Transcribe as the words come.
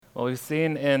Well, we've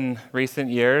seen in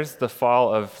recent years the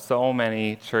fall of so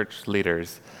many church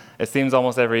leaders. It seems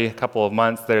almost every couple of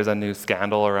months there's a new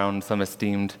scandal around some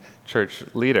esteemed church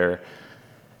leader.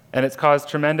 And it's caused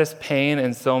tremendous pain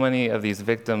in so many of these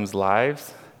victims'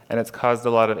 lives, and it's caused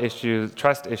a lot of issues,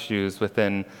 trust issues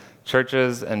within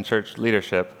churches and church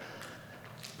leadership.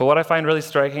 But what I find really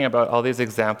striking about all these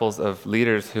examples of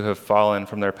leaders who have fallen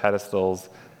from their pedestals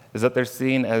is that they're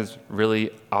seen as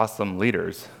really awesome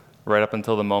leaders, right up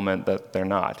until the moment that they're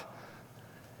not.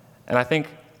 And I think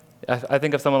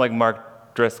of someone like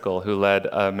Mark Driscoll, who led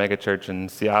a megachurch in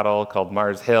Seattle called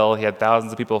Mars Hill. He had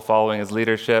thousands of people following his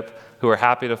leadership who were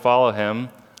happy to follow him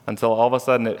until all of a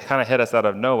sudden it kind of hit us out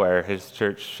of nowhere. His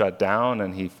church shut down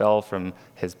and he fell from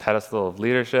his pedestal of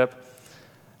leadership.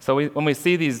 So when we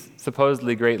see these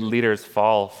supposedly great leaders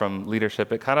fall from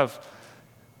leadership, it kind of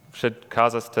should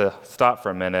cause us to stop for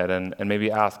a minute and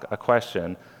maybe ask a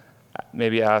question.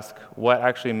 Maybe ask, what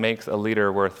actually makes a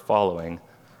leader worth following?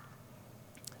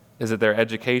 Is it their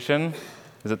education?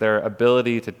 Is it their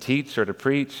ability to teach or to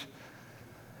preach?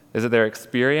 Is it their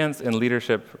experience in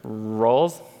leadership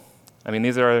roles? I mean,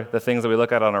 these are the things that we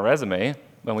look at on a resume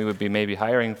when we would be maybe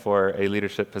hiring for a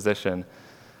leadership position.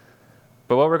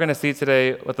 But what we're going to see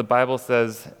today, what the Bible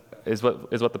says is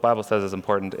what the Bible says is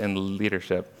important in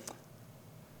leadership.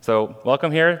 So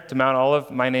welcome here to Mount Olive.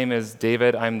 My name is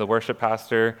David. I'm the worship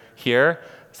pastor here.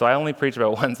 So I only preach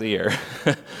about once a year.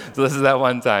 So this is that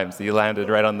one time. So you landed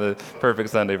right on the perfect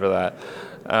Sunday for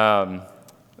that.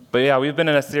 But yeah, we've been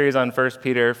in a series on 1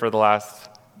 Peter for the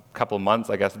last couple months,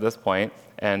 I guess, at this point.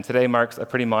 And today marks a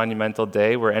pretty monumental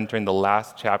day. We're entering the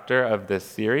last chapter of this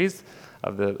series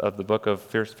of the book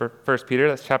of 1 Peter.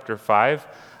 That's chapter 5.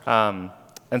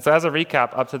 And so as a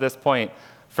recap, up to this point,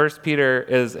 1 Peter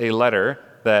is a letter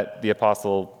that the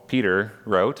Apostle Peter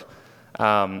wrote.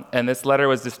 And this letter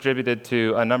was distributed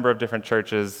to a number of different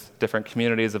churches, different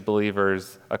communities of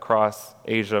believers across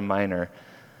Asia Minor.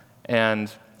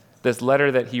 And this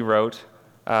letter that he wrote,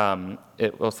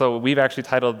 so we've actually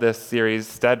titled this series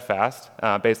Steadfast,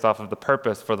 based off of the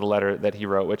purpose for the letter that he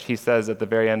wrote, which he says at the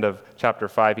very end of chapter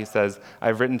 5, he says,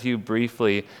 I've written to you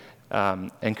briefly,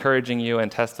 encouraging you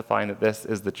and testifying that this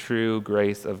is the true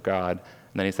grace of God.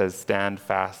 And then he says, stand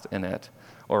fast in it,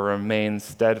 or remain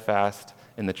steadfast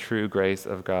in the true grace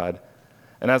of God.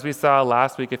 And as we saw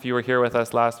last week, if you were here with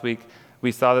us last week,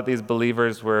 we saw that these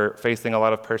believers were facing a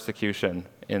lot of persecution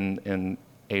in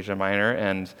Asia Minor,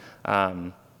 and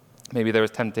maybe there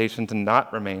was temptation to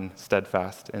not remain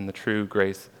steadfast in the true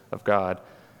grace of God.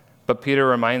 But Peter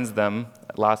reminds them,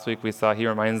 last week we saw, he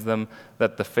reminds them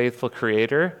that the faithful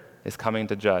Creator is coming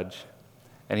to judge.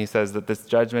 And he says that this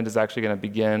judgment is actually going to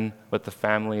begin with the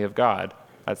family of God.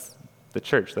 That's the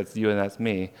church, that's you and that's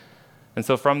me. And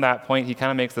so from that point, he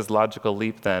kind of makes this logical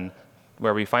leap then,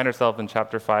 where we find ourselves in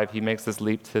chapter 5, he makes this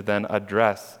leap to then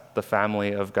address the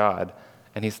family of God.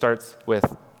 And he starts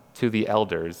with, to the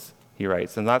elders, he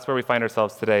writes. And that's where we find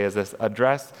ourselves today, is this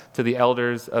address to the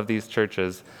elders of these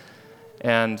churches.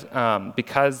 And let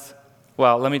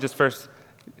me just first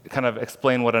kind of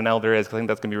explain what an elder is, because I think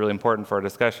that's going to be really important for our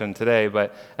discussion today.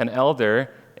 But an elder,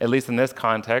 at least in this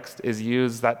context,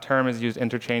 that term is used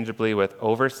interchangeably with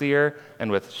overseer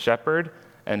and with shepherd.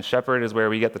 And shepherd is where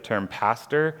we get the term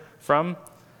pastor from.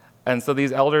 And so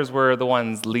these elders were the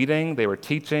ones leading, they were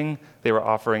teaching, they were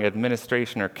offering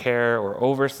administration or care or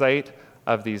oversight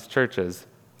of these churches.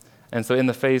 And so in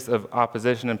the face of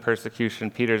opposition and persecution,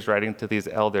 Peter's writing to these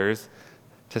elders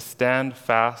to stand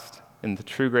fast in the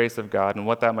true grace of God and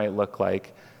what that might look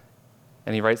like.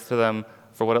 And he writes to them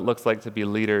for what it looks like to be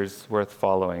leaders worth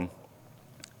following.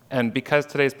 And because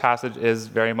today's passage is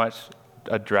very much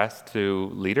addressed to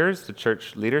leaders, to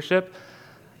church leadership,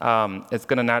 it's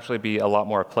going to naturally be a lot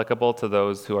more applicable to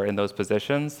those who are in those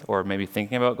positions or maybe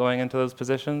thinking about going into those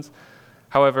positions.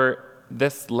 However,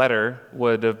 this letter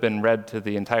would have been read to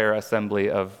the entire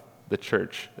assembly of the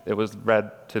church. It was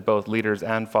read to both leaders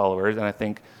and followers, and I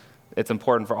think it's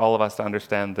important for all of us to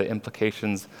understand the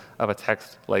implications of a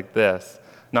text like this,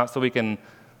 not so we can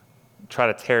try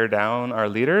to tear down our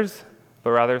leaders,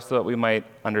 but rather so that we might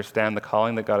understand the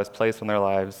calling that God has placed on their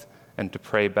lives and to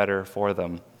pray better for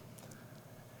them.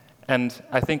 And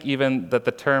I think even that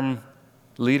the term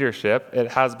leadership,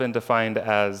 it has been defined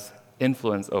as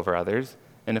influence over others.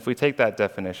 And if we take that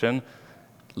definition,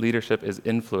 leadership is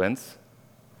influence.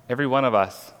 Every one of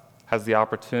us has the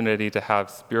opportunity to have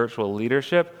spiritual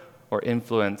leadership or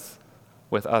influence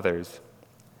with others.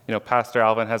 You know, Pastor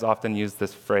Alvin has often used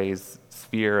this phrase,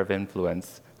 sphere of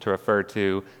influence, to refer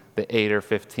to the 8 or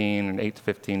 15 and 8 to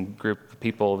 15 group of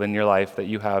people in your life that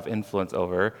you have influence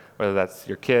over, whether that's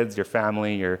your kids, your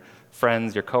family, your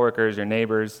friends, your coworkers, your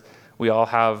neighbors. We all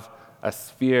have a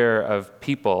sphere of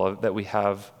people that we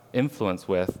have influence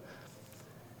with.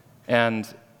 And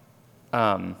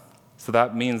so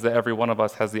that means that every one of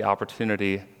us has the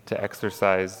opportunity to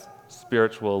exercise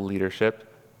spiritual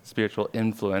leadership, spiritual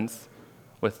influence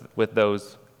with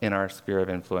those in our sphere of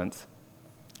influence.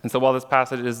 And so while this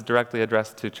passage is directly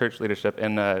addressed to church leadership,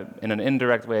 in an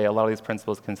indirect way, a lot of these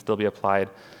principles can still be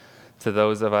applied to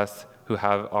those of us who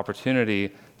have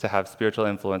opportunity to have spiritual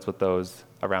influence with those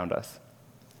around us.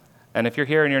 And if you're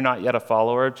here and you're not yet a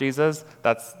follower of Jesus,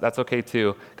 that's okay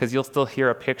too, because you'll still hear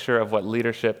a picture of what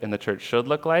leadership in the church should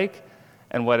look like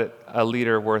and what a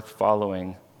leader worth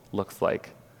following looks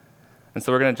like. And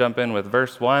so we're going to jump in with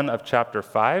verse 1 of chapter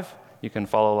 5. You can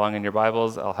follow along in your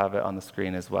Bibles. I'll have it on the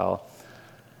screen as well.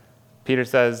 Peter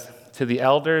says, "To the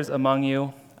elders among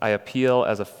you, I appeal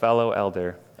as a fellow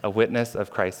elder, a witness of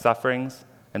Christ's sufferings,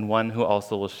 and one who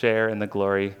also will share in the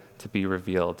glory to be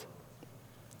revealed."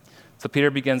 So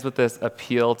Peter begins with this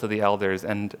appeal to the elders,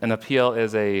 and an appeal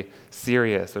is a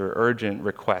serious or urgent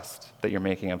request that you're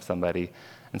making of somebody.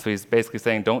 And so he's basically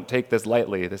saying, don't take this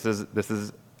lightly. This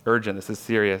is urgent. This is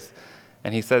serious.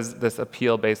 And he says this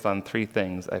appeal based on three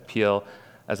things. I appeal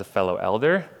as a fellow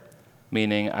elder,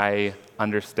 meaning I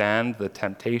understand the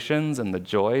temptations and the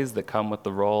joys that come with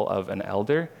the role of an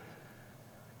elder.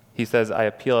 He says, I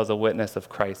appeal as a witness of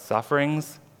Christ's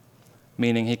sufferings,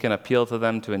 meaning he can appeal to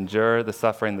them to endure the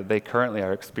suffering that they currently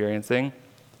are experiencing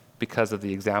because of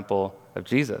the example of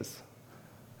Jesus.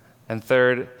 And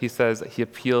third, he says he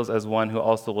appeals as one who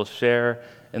also will share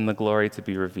in the glory to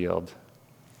be revealed.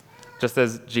 Just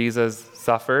as Jesus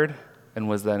suffered and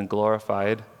was then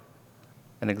glorified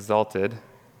and exalted,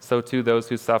 so too those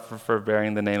who suffer for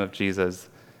bearing the name of Jesus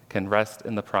can rest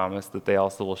in the promise that they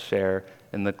also will share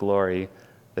in the glory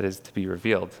that is to be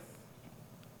revealed.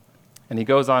 And he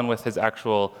goes on with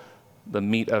the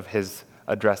meat of his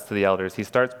address to the elders. He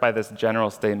starts by this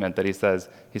general statement that he says,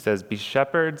 be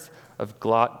shepherds of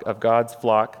God's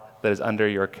flock that is under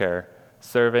your care,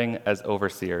 serving as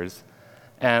overseers.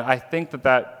 And I think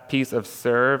that piece of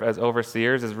serve as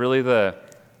overseers is really the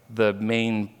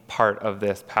main part of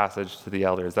this passage to the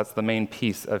elders. That's the main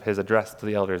piece of his address to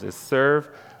the elders, is serve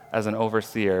as an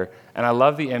overseer. And I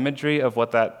love the imagery of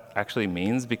what that actually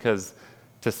means, because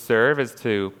to serve is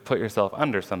to put yourself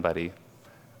under somebody,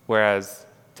 whereas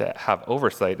to have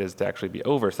oversight is to actually be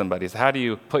over somebody. So how do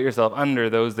you put yourself under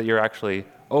those that you're actually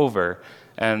over?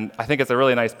 And I think it's a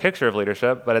really nice picture of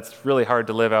leadership, but it's really hard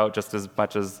to live out just as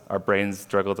much as our brains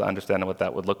struggle to understand what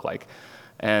that would look like.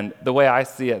 And the way I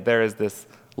see it, there is this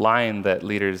line that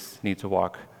leaders need to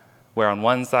walk, where on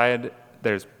one side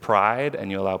there's pride,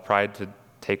 and you allow pride to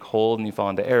take hold, and you fall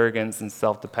into arrogance and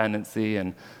self-dependency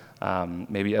and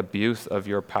maybe abuse of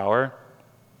your power.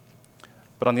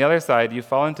 But on the other side, you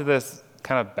fall into this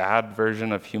kind of bad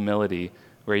version of humility,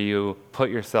 where you put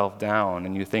yourself down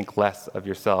and you think less of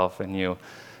yourself, and you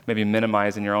maybe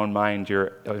minimize in your own mind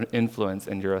your influence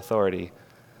and your authority.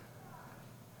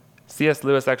 C.S.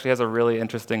 Lewis actually has a really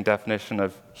interesting definition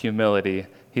of humility.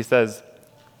 He says,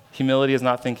 humility is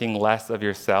not thinking less of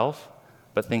yourself,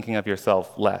 but thinking of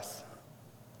yourself less.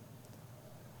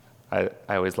 I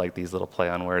always like these little play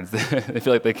on words. I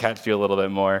feel like they catch you a little bit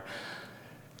more.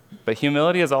 But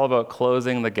humility is all about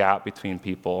closing the gap between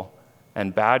people.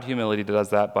 And bad humility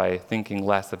does that by thinking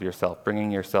less of yourself, bringing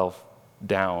yourself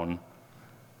down.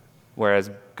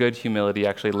 Whereas good humility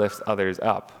actually lifts others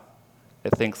up.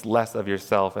 It thinks less of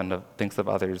yourself and thinks of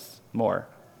others more.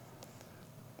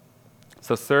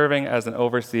 So serving as an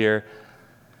overseer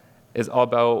is all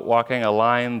about walking a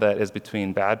line that is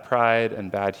between bad pride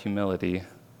and bad humility.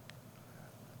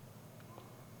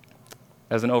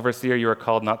 As an overseer, you are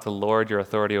called not to lord your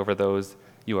authority over those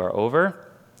you are over,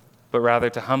 but rather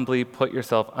to humbly put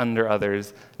yourself under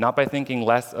others, not by thinking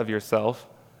less of yourself,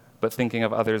 but thinking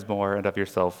of others more and of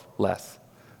yourself less.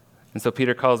 And so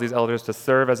Peter calls these elders to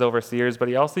serve as overseers, but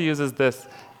he also uses this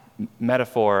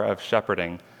metaphor of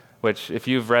shepherding, which if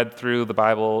you've read through the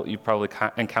Bible, you've probably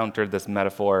encountered this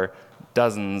metaphor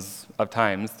dozens of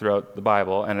times throughout the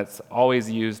Bible, and it's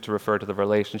always used to refer to the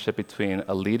relationship between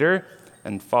a leader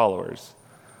and followers.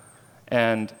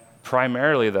 And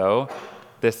primarily, though,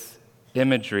 this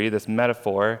imagery, this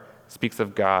metaphor, speaks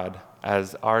of God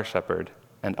as our shepherd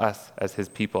and us as his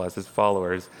people, as his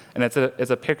followers. And it's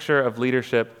a picture of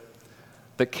leadership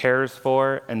that cares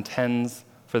for and tends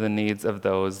for the needs of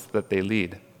those that they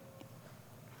lead.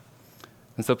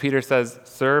 And so Peter says,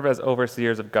 serve as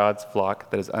overseers of God's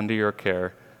flock that is under your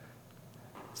care,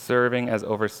 serving as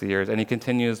overseers. And he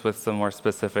continues with some more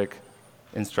specific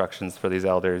instructions for these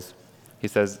elders. He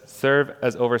says, serve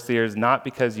as overseers not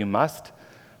because you must,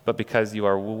 but because you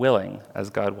are willing,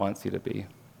 as God wants you to be.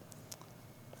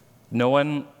 No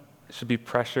one should be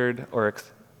pressured or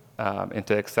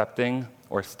into accepting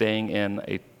or staying in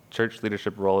a church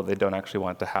leadership role that they don't actually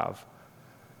want to have.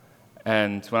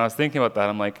 And when I was thinking about that,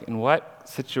 I'm like, in what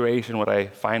situation would I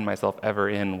find myself ever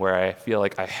in where I feel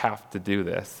like I have to do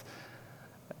this?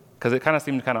 Because it kind of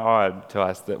seemed kind of odd to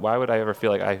us that why would I ever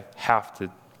feel like I have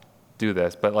to do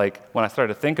this? But like when I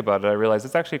started to think about it, I realized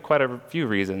it's actually quite a few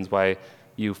reasons why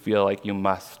you feel like you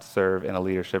must serve in a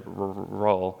leadership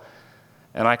role.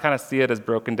 And I kind of see it as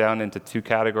broken down into two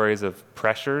categories of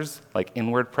pressures, like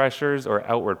inward pressures or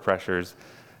outward pressures.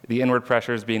 The inward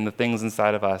pressures being the things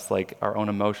inside of us, like our own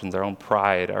emotions, our own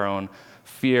pride, our own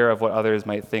fear of what others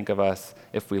might think of us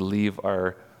if we leave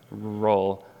our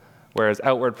role. Whereas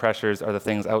outward pressures are the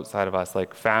things outside of us,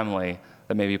 like family,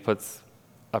 that maybe puts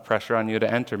a pressure on you to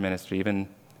enter ministry, even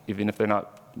if they're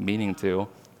not meaning to.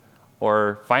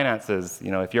 Or finances,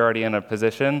 if you're already in a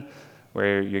position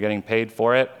where you're getting paid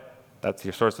for it, that's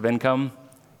your source of income,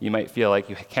 you might feel like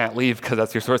you can't leave because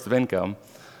that's your source of income.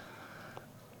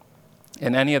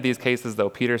 In any of these cases, though,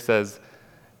 Peter says,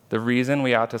 the reason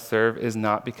we ought to serve is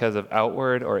not because of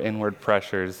outward or inward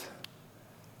pressures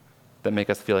that make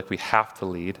us feel like we have to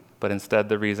lead, but instead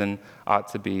the reason ought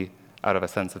to be out of a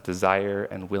sense of desire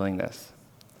and willingness.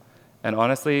 And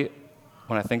honestly,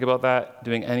 when I think about that,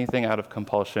 doing anything out of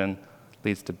compulsion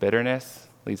leads to bitterness,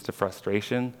 leads to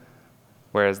frustration,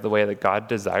 whereas the way that God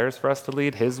desires for us to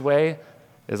lead, his way,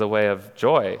 is a way of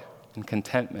joy and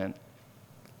contentment.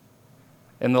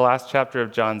 In the last chapter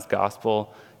of John's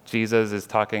Gospel, Jesus is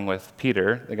talking with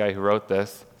Peter, the guy who wrote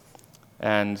this,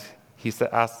 and he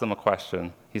asks him a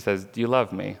question. He says, "Do you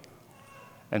love me?"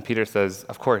 And Peter says,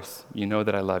 "Of course, you know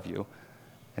that I love you."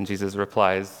 And Jesus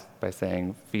replies by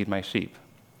saying, "Feed my sheep."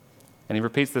 And he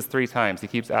repeats this 3 times. He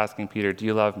keeps asking Peter, "Do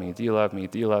you love me? Do you love me?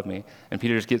 Do you love me?" And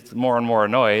Peter just gets more and more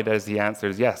annoyed as he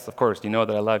answers, "Yes, of course, you know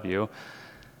that I love you."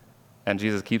 And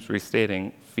Jesus keeps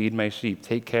restating, "Feed my sheep.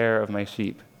 Take care of my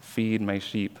sheep. Feed my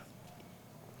sheep."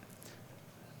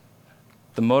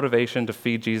 The motivation to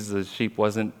feed Jesus' sheep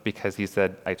wasn't because he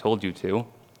said, "I told you to."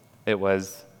 It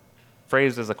was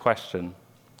phrased as a question,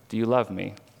 "Do you love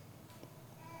me?"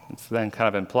 It's then kind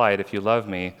of implied, if you love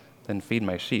me, then feed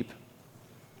my sheep.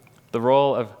 The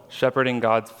role of shepherding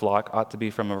God's flock ought to be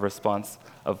from a response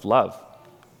of love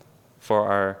for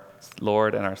our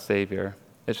Lord and our Savior.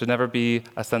 It should never be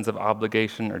a sense of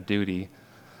obligation or duty,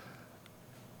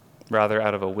 rather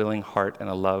out of a willing heart and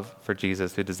a love for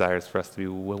Jesus who desires for us to be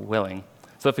willing.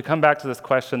 So if we come back to this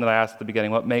question that I asked at the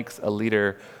beginning, what makes a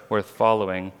leader worth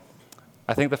following?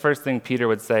 I think the first thing Peter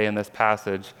would say in this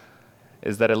passage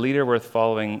is that a leader worth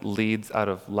following leads out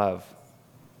of love.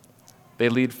 They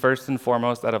lead first and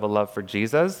foremost out of a love for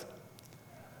Jesus,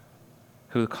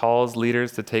 who calls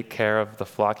leaders to take care of the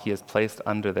flock he has placed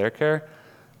under their care,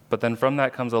 but then from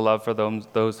that comes a love for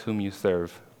those whom you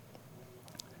serve.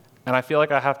 And I feel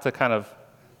like I have to kind of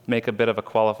make a bit of a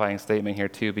qualifying statement here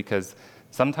too, because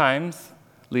sometimes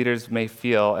leaders may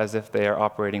feel as if they are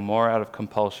operating more out of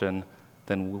compulsion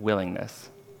than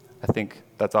willingness. I think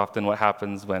that's often what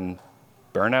happens when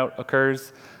burnout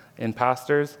occurs in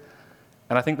pastors.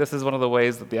 And I think this is one of the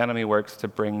ways that the enemy works to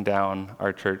bring down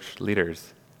our church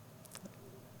leaders.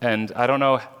 And I don't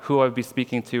know who I would be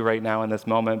speaking to right now in this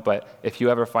moment, but if you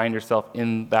ever find yourself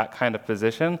in that kind of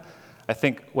position, I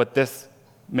think what this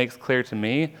makes clear to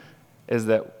me is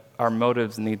that our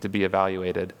motives need to be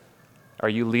evaluated. Are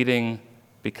you leading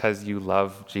because you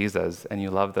love Jesus and you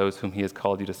love those whom he has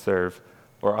called you to serve?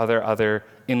 Or are there other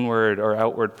inward or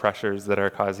outward pressures that are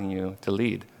causing you to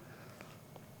lead?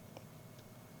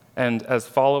 And as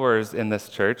followers in this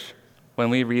church, when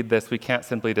we read this, we can't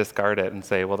simply discard it and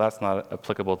say, well, that's not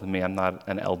applicable to me. I'm not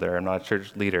an elder. I'm not a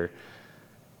church leader.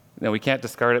 No, we can't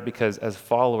discard it because as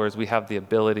followers, we have the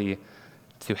ability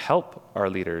to help our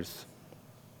leaders.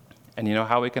 And you know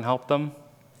how we can help them?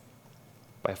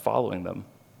 By following them.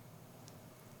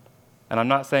 And I'm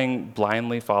not saying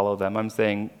blindly follow them. I'm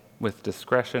saying with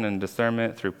discretion and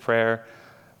discernment through prayer.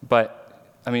 But,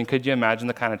 could you imagine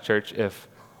the kind of church if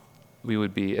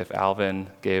Alvin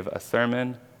gave a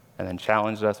sermon and then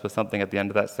challenged us with something at the end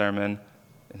of that sermon,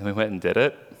 and then we went and did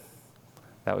it?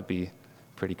 That would be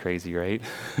pretty crazy, right?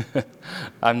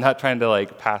 I'm not trying to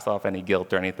pass off any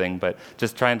guilt or anything, but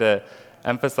just trying to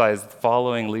emphasize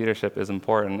following leadership is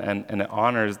important, and it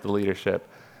honors the leadership.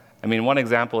 One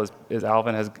example is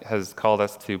Alvin has called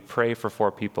us to pray for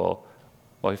 4 people.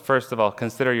 Well, first of all,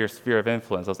 consider your sphere of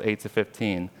influence, those 8 to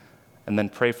 15, and then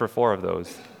pray for 4 of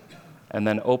those. And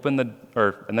then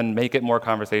and then make it more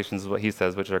conversations, is what he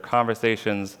says, which are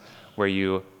conversations where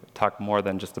you talk more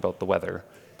than just about the weather,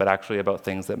 but actually about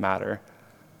things that matter.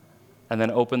 And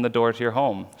then open the door to your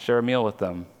home, share a meal with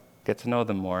them, get to know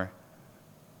them more.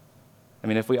 I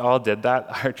mean, if we all did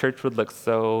that, our church would look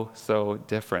so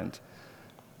different.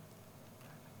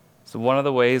 So one of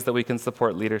the ways that we can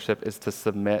support leadership is to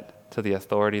submit to the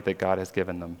authority that God has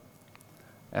given them.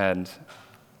 And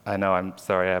I know, I'm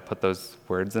sorry I put those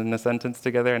words in a sentence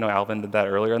together. I know Alvin did that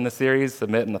earlier in the series,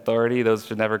 submit and authority. Those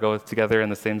should never go together in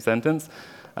the same sentence.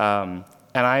 And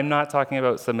I'm not talking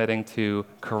about submitting to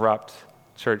corrupt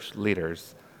church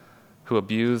leaders who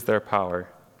abuse their power.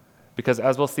 Because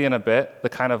as we'll see in a bit, the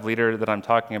kind of leader that I'm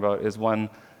talking about is one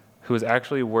who is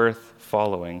actually worth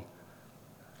following.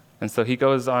 And so he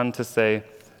goes on to say,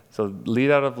 so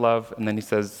lead out of love, and then he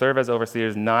says, serve as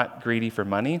overseers, not greedy for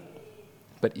money,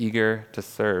 but eager to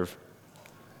serve.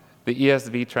 The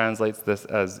ESV translates this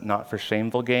as not for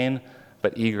shameful gain,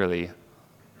 but eagerly.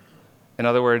 In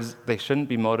other words, they shouldn't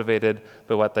be motivated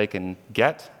by what they can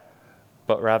get,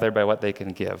 but rather by what they can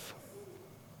give.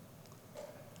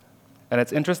 And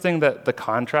it's interesting that the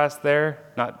contrast there,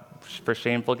 not for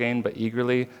shameful gain, but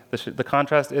eagerly, the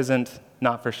contrast isn't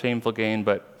not for shameful gain,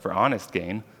 but for honest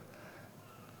gain.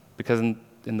 Because in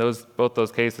both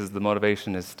those cases, the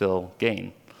motivation is still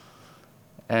gain.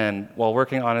 And while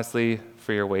working honestly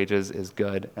for your wages is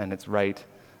good and it's right,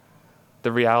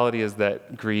 the reality is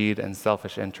that greed and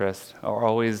selfish interest are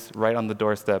always right on the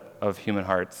doorstep of human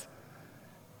hearts.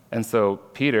 And so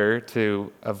Peter,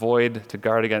 to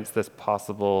guard against this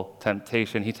possible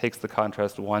temptation, he takes the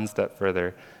contrast one step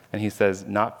further, and he says,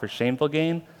 not for shameful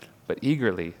gain, but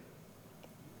eagerly.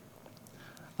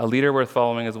 A leader worth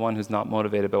following is one who's not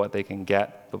motivated by what they can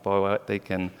get, but by what they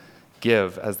can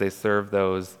give as they serve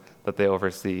those that they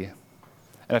oversee.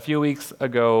 And a few weeks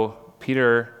ago,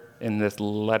 Peter, in this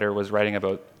letter, was writing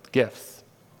about gifts,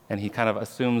 and he kind of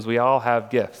assumes we all have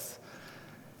gifts.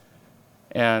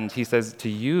 And he says to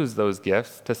use those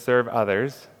gifts to serve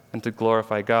others and to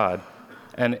glorify God.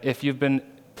 And if you've been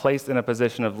placed in a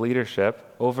position of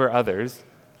leadership over others,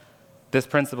 this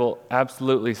principle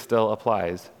absolutely still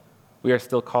applies. We are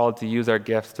still called to use our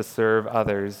gifts to serve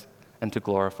others and to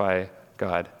glorify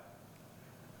God.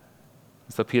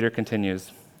 So Peter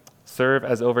continues, serve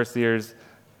as overseers,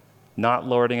 not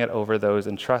lording it over those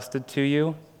entrusted to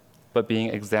you, but being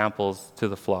examples to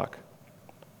the flock.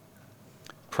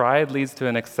 Pride leads to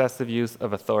an excessive use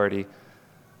of authority.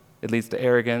 It leads to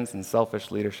arrogance and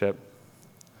selfish leadership.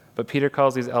 But Peter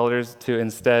calls these elders to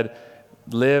instead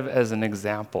live as an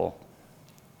example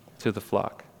to the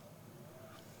flock.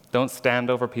 Don't stand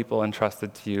over people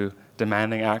entrusted to you,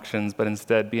 demanding actions, but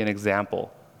instead be an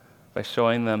example by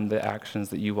showing them the actions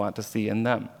that you want to see in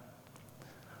them.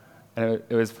 And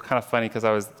it was kind of funny because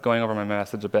I was going over my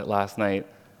message a bit last night,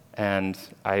 and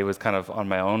I was kind of on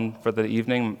my own for the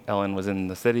evening. Ellen was in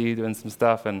the city doing some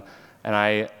stuff, so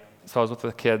I was with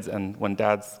the kids, and when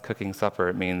Dad's cooking supper,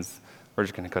 it means we're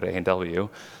just going to go to A&W.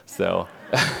 So,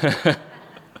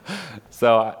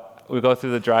 so we go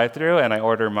through the drive-thru, and I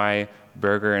order my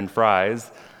burger and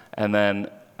fries, and then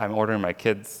I'm ordering my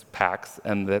kids' packs,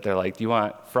 and they're like, do you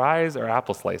want fries or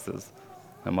apple slices?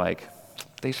 I'm like,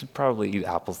 they should probably eat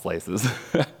apple slices.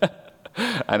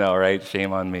 I know, right?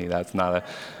 Shame on me. That's not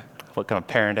what kind of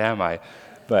parent am I?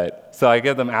 But so I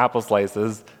give them apple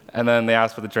slices, and then they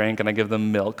ask for the drink, and I give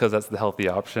them milk because that's the healthy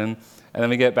option. And then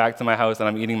we get back to my house, and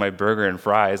I'm eating my burger and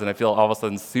fries, and I feel all of a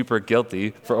sudden super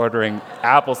guilty for ordering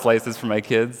apple slices for my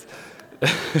kids.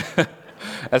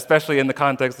 Especially in the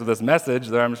context of this message,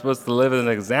 that I'm supposed to live as an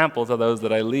example to those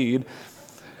that I lead.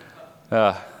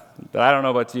 But I don't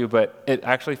know about you, but it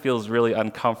actually feels really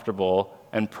uncomfortable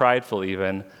and prideful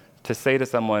even to say to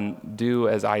someone, do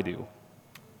as I do.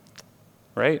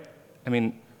 Right? I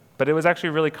mean, but it was actually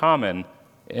really common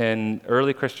in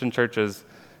early Christian churches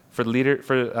for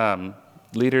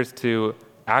leaders to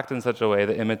act in such a way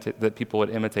that people would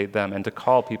imitate them, and to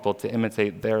call people to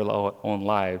imitate their own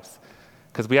lives.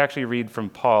 Because we actually read from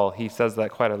Paul, he says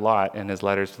that quite a lot in his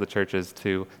letters to the churches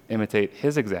to imitate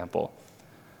his example.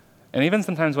 And even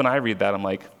sometimes when I read that, I'm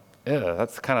like, ew,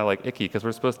 that's kind of like icky, because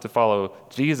we're supposed to follow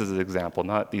Jesus' example,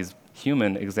 not these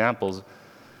human examples.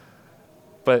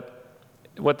 But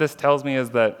what this tells me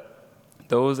is that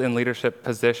those in leadership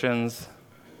positions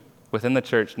within the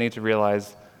church need to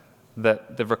realize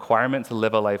that the requirement to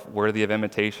live a life worthy of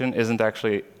imitation isn't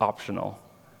actually optional.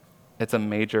 It's a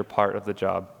major part of the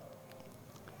job.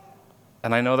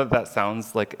 And I know that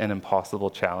sounds like an impossible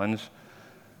challenge,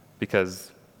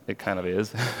 because it kind of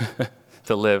is,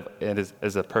 to live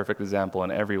as a perfect example in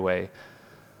every way.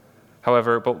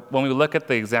 However, but when we look at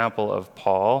the example of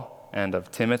Paul and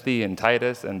of Timothy and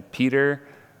Titus and Peter,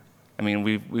 I mean,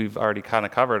 we've already kind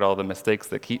of covered all the mistakes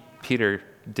that Peter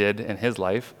did in his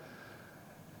life.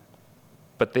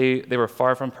 But they were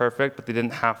far from perfect, but they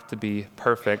didn't have to be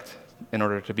perfect in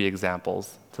order to be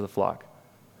examples to the flock.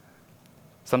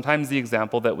 Sometimes the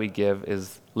example that we give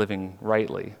is living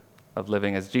rightly, of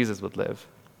living as Jesus would live.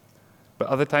 But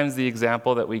other times the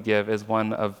example that we give is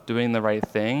one of doing the right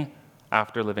thing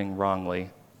after living wrongly.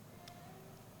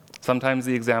 Sometimes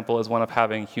the example is one of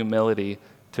having humility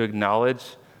to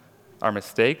acknowledge our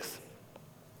mistakes.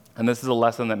 And this is a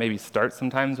lesson that maybe starts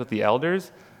sometimes with the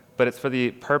elders, but it's for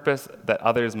the purpose that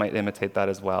others might imitate that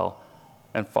as well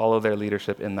and follow their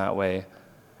leadership in that way.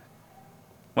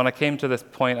 When I came to this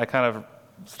point, I kind of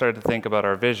started to think about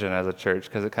our vision as a church,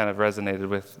 because it kind of resonated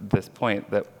with this point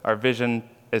that our vision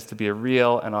is to be a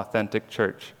real and authentic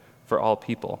church for all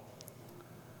people.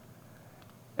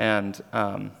 And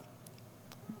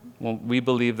we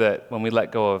believe that when we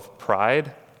let go of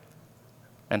pride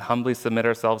and humbly submit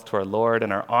ourselves to our Lord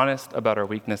and are honest about our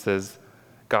weaknesses,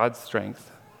 God's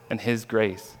strength and His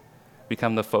grace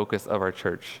become the focus of our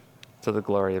church to the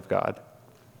glory of God.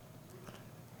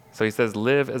 So he says,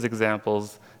 live as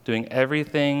examples, doing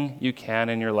everything you can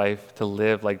in your life to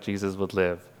live like Jesus would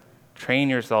live. Train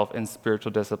yourself in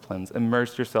spiritual disciplines.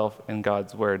 Immerse yourself in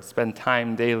God's word. Spend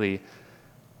time daily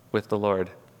with the Lord.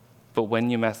 But when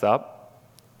you mess up,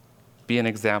 be an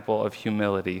example of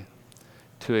humility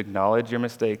to acknowledge your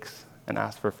mistakes and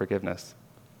ask for forgiveness.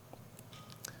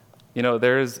 You know,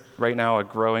 there's right now a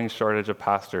growing shortage of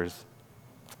pastors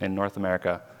in North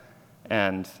America.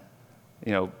 And,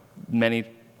 you know, many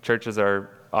churches are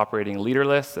operating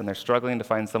leaderless, and they're struggling to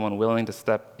find someone willing to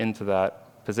step into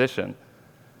that position.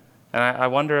 And I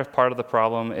wonder if part of the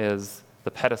problem is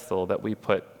the pedestal that we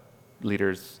put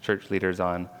leaders, church leaders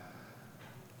on.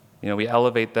 You know, we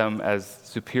elevate them as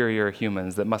superior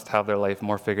humans that must have their life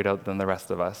more figured out than the rest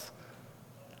of us.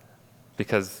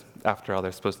 Because, after all,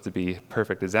 they're supposed to be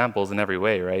perfect examples in every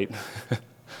way, right?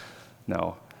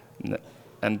 No.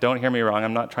 And don't hear me wrong,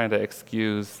 I'm not trying to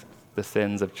excuse the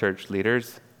sins of church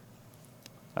leaders.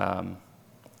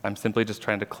 I'm simply just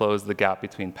trying to close the gap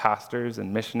between pastors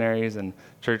and missionaries and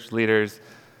church leaders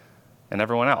and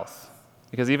everyone else.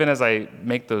 Because even as I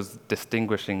make those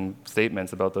distinguishing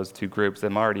statements about those two groups,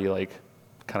 I'm already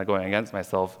kind of going against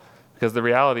myself. Because the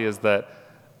reality is that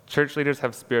church leaders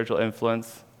have spiritual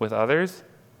influence with others,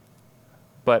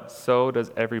 but so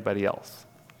does everybody else.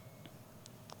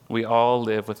 We all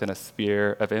live within a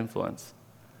sphere of influence,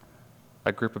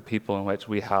 a group of people in which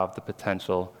we have the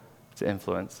potential to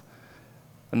influence.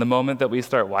 And the moment that we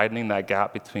start widening that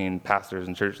gap between pastors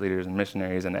and church leaders and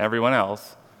missionaries and everyone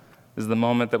else is the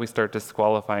moment that we start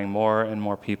disqualifying more and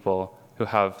more people who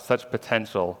have such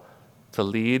potential to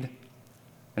lead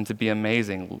and to be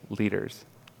amazing leaders.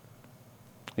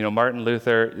 You know, Martin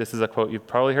Luther, this is a quote you've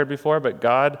probably heard before, but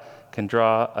God can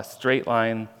draw a straight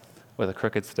line with a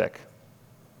crooked stick.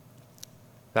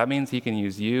 That means He can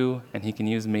use you and He can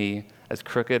use me, as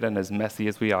crooked and as messy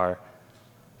as we are,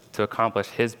 to accomplish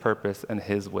His purpose and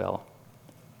His will.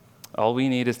 All we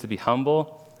need is to be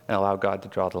humble and allow God to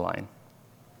draw the line.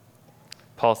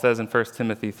 Paul says in 1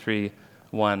 Timothy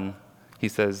 3:1, he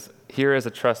says, here is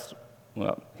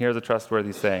a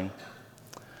trustworthy saying.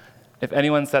 If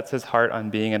anyone sets his heart on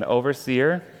being an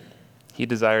overseer, he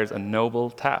desires a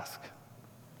noble task.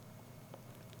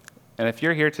 And if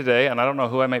you're here today, and I don't know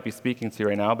who I might be speaking to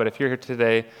right now, but if you're here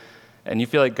today and you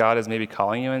feel like God is maybe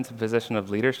calling you into a position of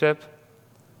leadership,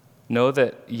 know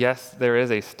that, yes, there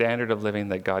is a standard of living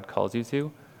that God calls you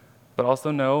to, but also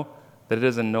know that it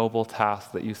is a noble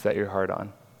task that you set your heart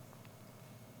on.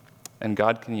 And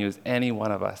God can use any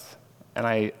one of us. And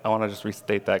I want to just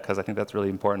restate that because I think that's really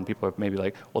important. People are maybe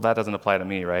like, well, that doesn't apply to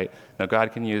me, right? No,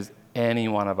 God can use any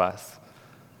one of us,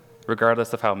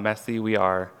 regardless of how messy we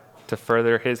are, to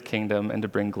further His kingdom and to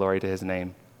bring glory to His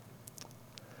name.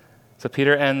 So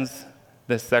Peter ends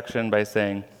this section by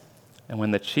saying, and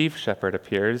when the chief shepherd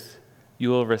appears, you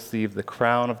will receive the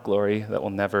crown of glory that will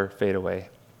never fade away.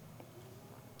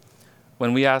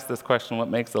 When we ask this question, what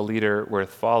makes a leader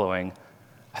worth following,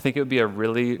 I think it would be a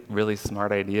really, really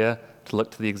smart idea to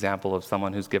look to the example of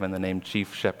someone who's given the name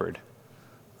chief shepherd.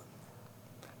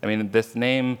 I mean, this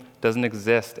name doesn't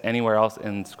exist anywhere else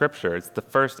in Scripture. It's the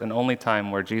first and only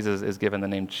time where Jesus is given the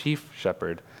name chief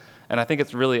shepherd. And I think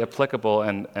it's really applicable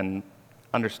and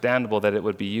understandable that it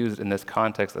would be used in this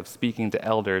context of speaking to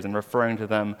elders and referring to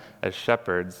them as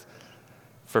shepherds,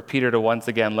 for Peter to once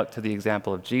again look to the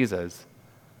example of Jesus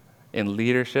in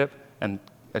leadership and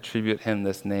attribute him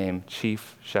this name,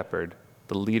 chief shepherd,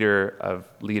 the leader of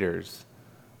leaders.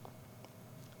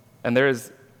 And there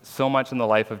is so much in the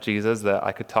life of Jesus that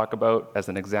I could talk about as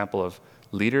an example of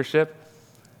leadership,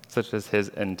 such as his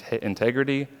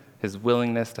integrity, his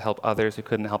willingness to help others who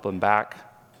couldn't help him back,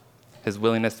 his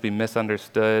willingness to be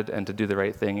misunderstood and to do the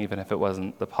right thing even if it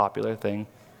wasn't the popular thing.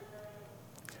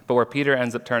 But where Peter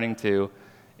ends up turning to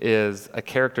is a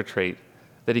character trait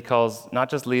that he calls not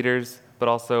just leaders, but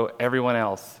also everyone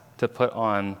else to put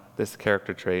on this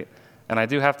character trait. And I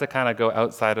do have to kind of go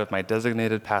outside of my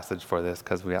designated passage for this,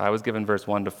 because I was given verse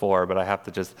 1 to 4, but I have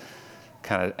to just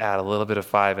kind of add a little bit of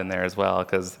 5 in there as well,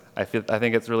 because I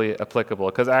think it's really applicable.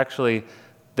 Because actually,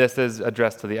 this is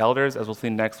addressed to the elders. As we'll see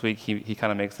next week, he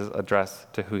kind of makes this address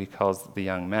to who he calls the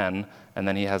young men. And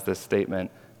then he has this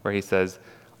statement where he says,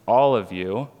 all of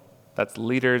you, that's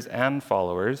leaders and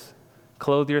followers,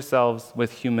 clothe yourselves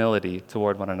with humility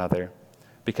toward one another,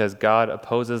 because God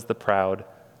opposes the proud,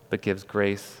 but gives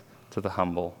grace to the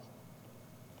humble.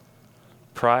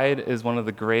 Pride is one of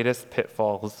the greatest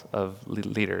pitfalls of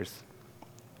leaders.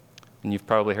 And you've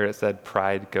probably heard it said,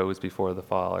 pride goes before the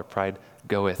fall, or pride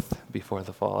goeth before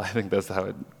the fall. I think that's how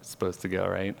it's supposed to go,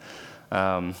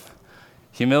 right?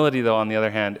 Humility, though, on the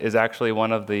other hand, is actually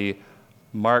one of the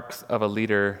marks of a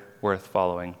leader worth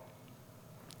following.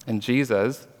 And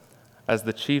Jesus, as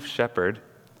the chief shepherd,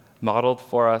 modeled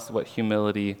for us what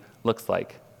humility looks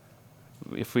like.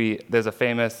 There's a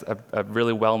famous, a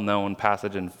really well-known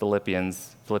passage in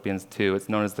Philippians 2. It's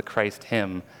known as the Christ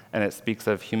hymn, and it speaks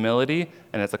of humility,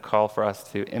 and it's a call for us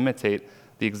to imitate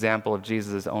the example of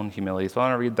Jesus' own humility. So I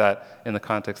want to read that in the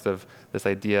context of this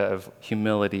idea of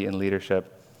humility in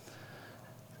leadership.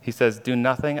 He says, "Do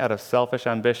nothing out of selfish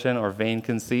ambition or vain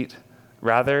conceit.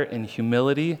 Rather, in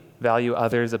humility, value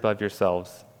others above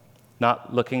yourselves,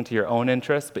 not looking to your own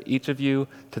interests, but each of you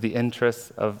to the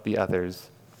interests of the others.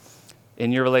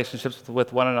 In your relationships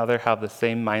with one another, have the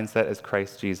same mindset as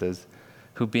Christ Jesus,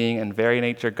 who being in very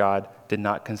nature God, did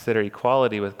not consider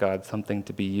equality with God something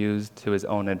to be used to his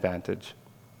own advantage.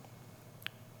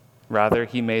 Rather,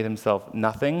 he made himself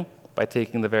nothing by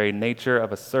taking the very nature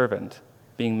of a servant,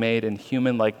 being made in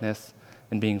human likeness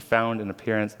and being found in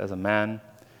appearance as a man.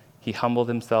 He humbled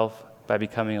himself by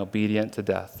becoming obedient to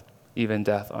death, even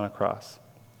death on a cross.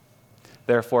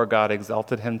 Therefore, God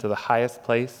exalted him to the highest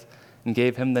place and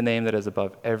gave him the name that is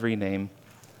above every name,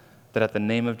 that at the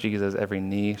name of Jesus every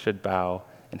knee should bow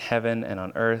in heaven and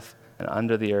on earth and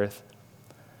under the earth,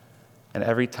 and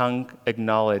every tongue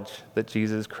acknowledge that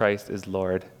Jesus Christ is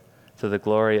Lord, to the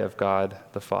glory of God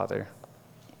the Father."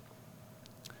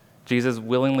 Jesus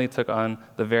willingly took on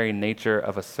the very nature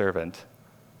of a servant.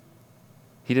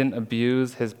 He didn't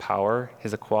abuse his power,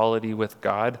 his equality with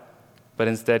God, but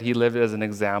instead he lived as an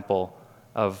example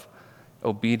of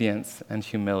obedience and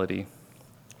humility,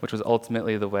 which was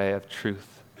ultimately the way of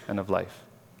truth and of life.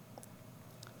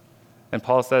 And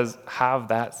Paul says, have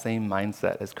that same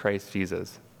mindset as Christ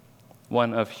Jesus,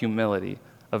 one of humility,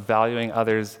 of valuing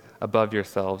others above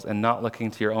yourselves and not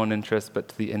looking to your own interests, but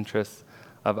to the interests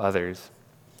of others.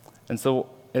 And so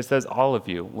it says all of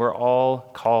you, we're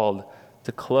all called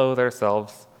to clothe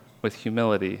ourselves with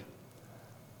humility.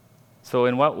 So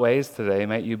in what ways today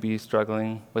might you be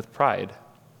struggling with pride,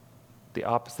 the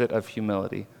opposite of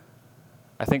humility?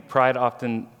 I think pride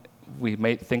often, we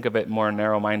might think of it more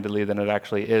narrow-mindedly than it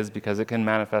actually is, because it can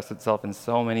manifest itself in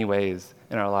so many ways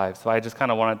in our lives. So I just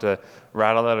kind of wanted to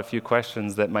rattle out a few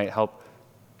questions that might help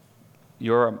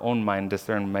your own mind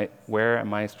discern, where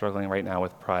am I struggling right now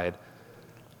with pride?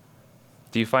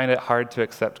 Do you find it hard to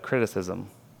accept criticism?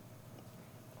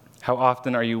 How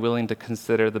often are you willing to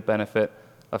consider the benefit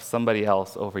of somebody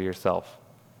else over yourself?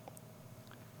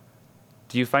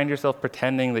 Do you find yourself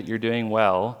pretending that you're doing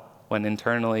well when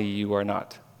internally you are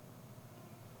not?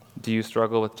 Do you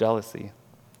struggle with jealousy?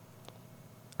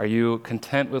 Are you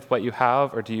content with what you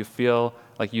have, or do you feel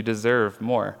like you deserve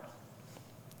more?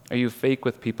 Are you fake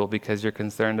with people because you're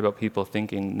concerned about people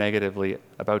thinking negatively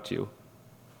about you?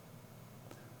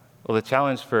 Well, the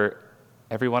challenge for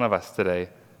every one of us today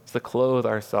is to clothe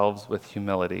ourselves with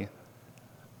humility.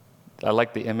 I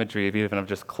like the imagery of even of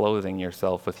just clothing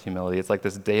yourself with humility. It's like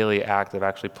this daily act of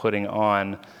actually putting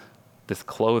on this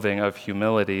clothing of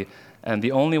humility. And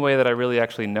the only way that I really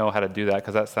actually know how to do that,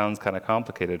 because that sounds kind of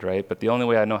complicated, right? But the only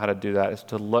way I know how to do that is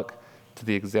to look to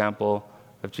the example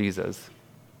of Jesus.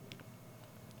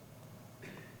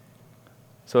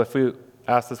 So if we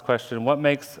ask this question, what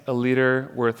makes a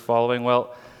leader worth following?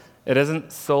 Well, it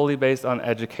isn't solely based on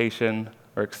education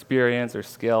or experience or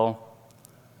skill.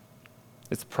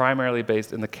 It's primarily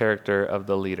based in the character of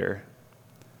the leader.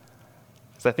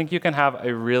 So I think you can have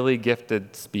a really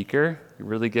gifted speaker, a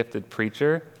really gifted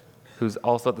preacher, who's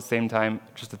also at the same time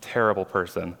just a terrible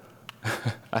person.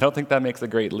 I don't think that makes a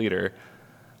great leader.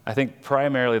 I think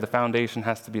primarily the foundation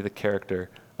has to be the character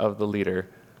of the leader.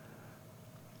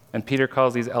 And Peter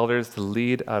calls these elders to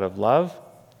lead out of love.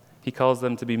 He calls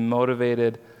them to be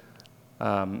motivated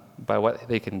by what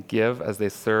they can give as they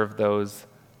serve those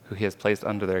who he has placed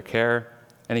under their care.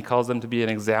 And he calls them to be an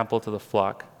example to the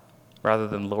flock rather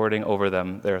than lording over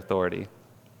them their authority.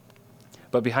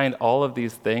 But behind all of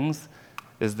these things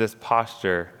is this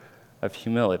posture of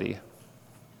humility.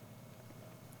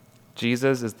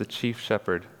 Jesus is the chief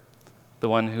shepherd, the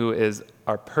one who is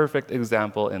our perfect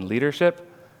example in leadership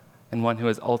and one who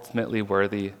is ultimately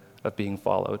worthy of being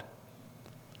followed.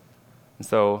 And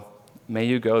so may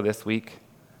you go this week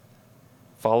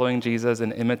following Jesus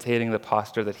and imitating the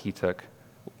posture that he took,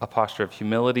 a posture of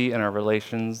humility in our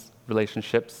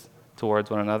relationships towards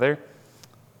one another,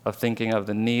 of thinking of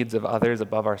the needs of others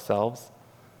above ourselves.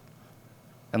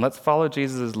 And let's follow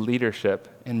Jesus' leadership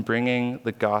in bringing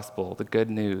the gospel, the good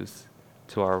news,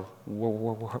 to our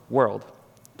world,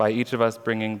 by each of us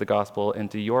bringing the gospel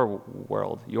into your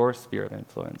world, your sphere of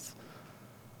influence.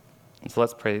 And so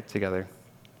let's pray together.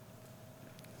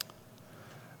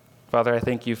 Father, I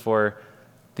thank you for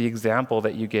the example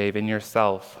that you gave in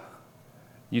yourself.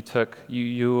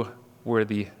 You were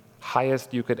the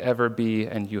highest you could ever be,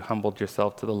 and you humbled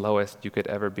yourself to the lowest you could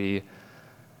ever be.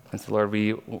 And so, Lord,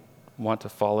 we want to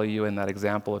follow you in that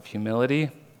example of humility.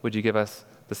 Would you give us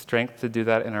the strength to do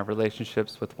that in our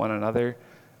relationships with one another?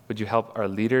 Would you help our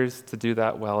leaders to do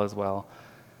that well as well?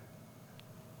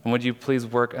 And would you please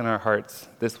work in our hearts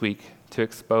this week to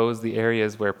expose the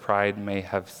areas where pride may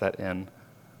have set in?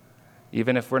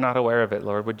 Even if we're not aware of it,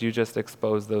 Lord, would you just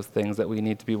expose those things that we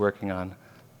need to be working on,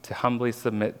 to humbly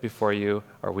submit before you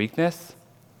our weakness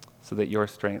so that your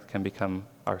strength can become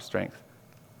our strength.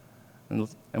 And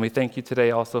we thank you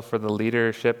today also for the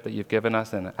leadership that you've given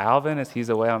us. And Alvin, as he's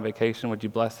away on vacation, would you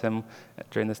bless him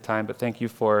during this time? But thank you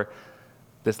for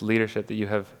this leadership that you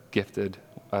have gifted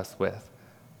us with.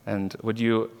 And would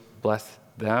you bless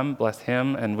them, bless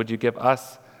him, and would you give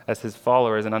us as his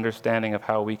followers an understanding of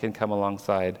how we can come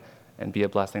alongside and be a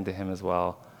blessing to him as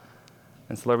well.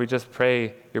 And so, Lord, we just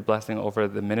pray your blessing over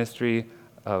the ministry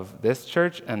of this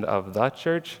church and of the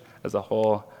church as a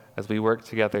whole, as we work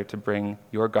together to bring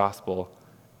your gospel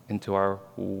into our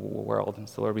world. And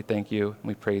so, Lord, we thank you and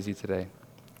we praise you today.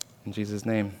 In Jesus'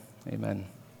 name, amen.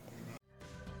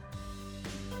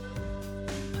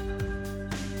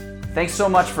 Thanks so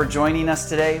much for joining us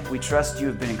today. We trust you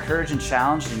have been encouraged and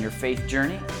challenged in your faith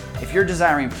journey. If you're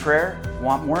desiring prayer,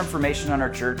 want more information on our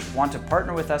church, want to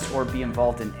partner with us, or be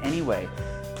involved in any way,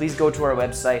 please go to our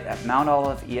website at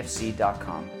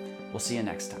mountoliveefc.com. We'll see you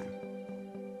next time.